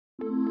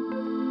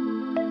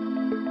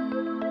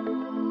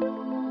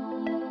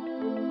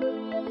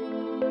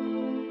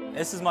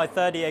This is my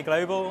third EA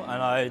Global,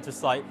 and I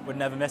just would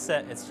never miss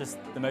it. It's just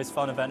the most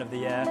fun event of the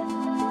year.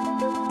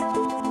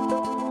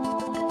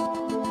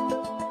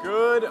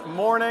 Good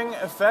morning,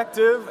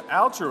 effective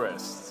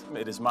altruists.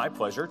 It is my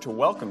pleasure to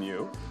welcome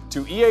you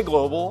to EA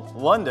Global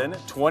London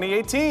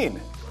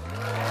 2018.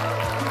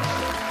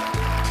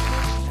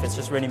 It's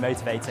just really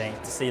motivating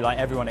to see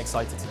everyone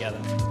excited together.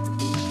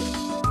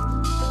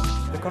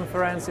 The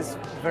conference is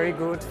very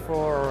good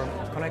for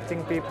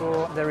connecting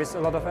people. There is a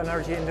lot of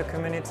energy in the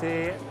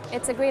community.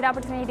 It's a great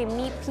opportunity to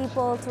meet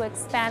people, to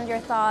expand your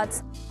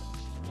thoughts.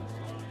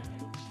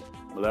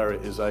 Malaria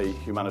is a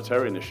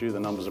humanitarian issue. The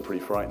numbers are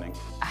pretty frightening.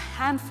 A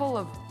handful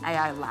of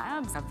AI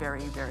labs are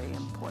very, very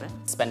important.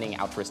 Spending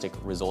altruistic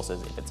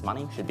resources, if it's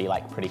money, should be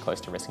pretty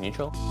close to risk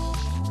neutral.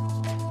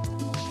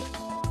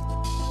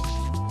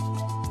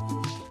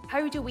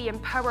 How do we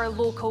empower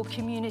local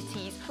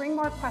communities? Bring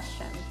more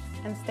questions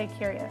and stay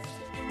curious.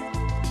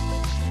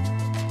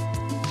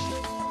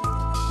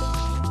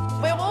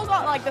 We've all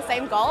got the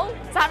same goal.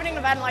 So having an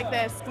event like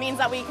this means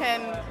that we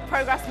can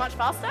progress much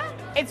faster.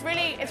 It's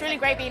really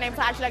great being able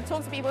to actually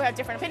talk to people who have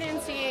different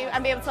opinions to you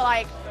and be able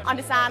to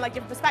understand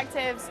different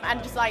perspectives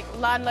and just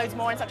learn loads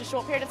more in such a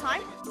short period of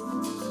time.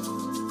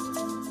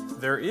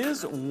 There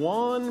is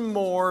one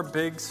more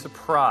big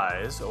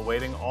surprise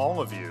awaiting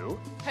all of you.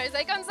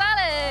 Jose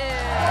Gonzalez!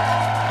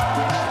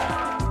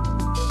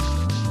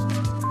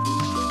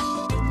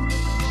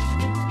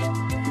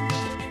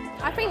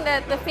 I think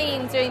that the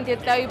theme Doing Good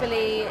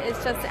Globally is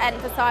just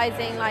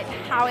emphasising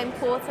how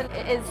important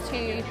it is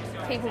to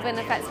people with an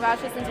effective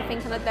altruism to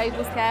think on a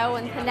global scale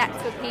and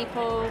connect with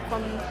people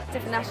from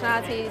different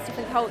nationalities,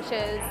 different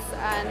cultures,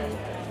 and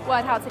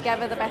work out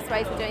together the best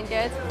ways of doing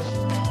good.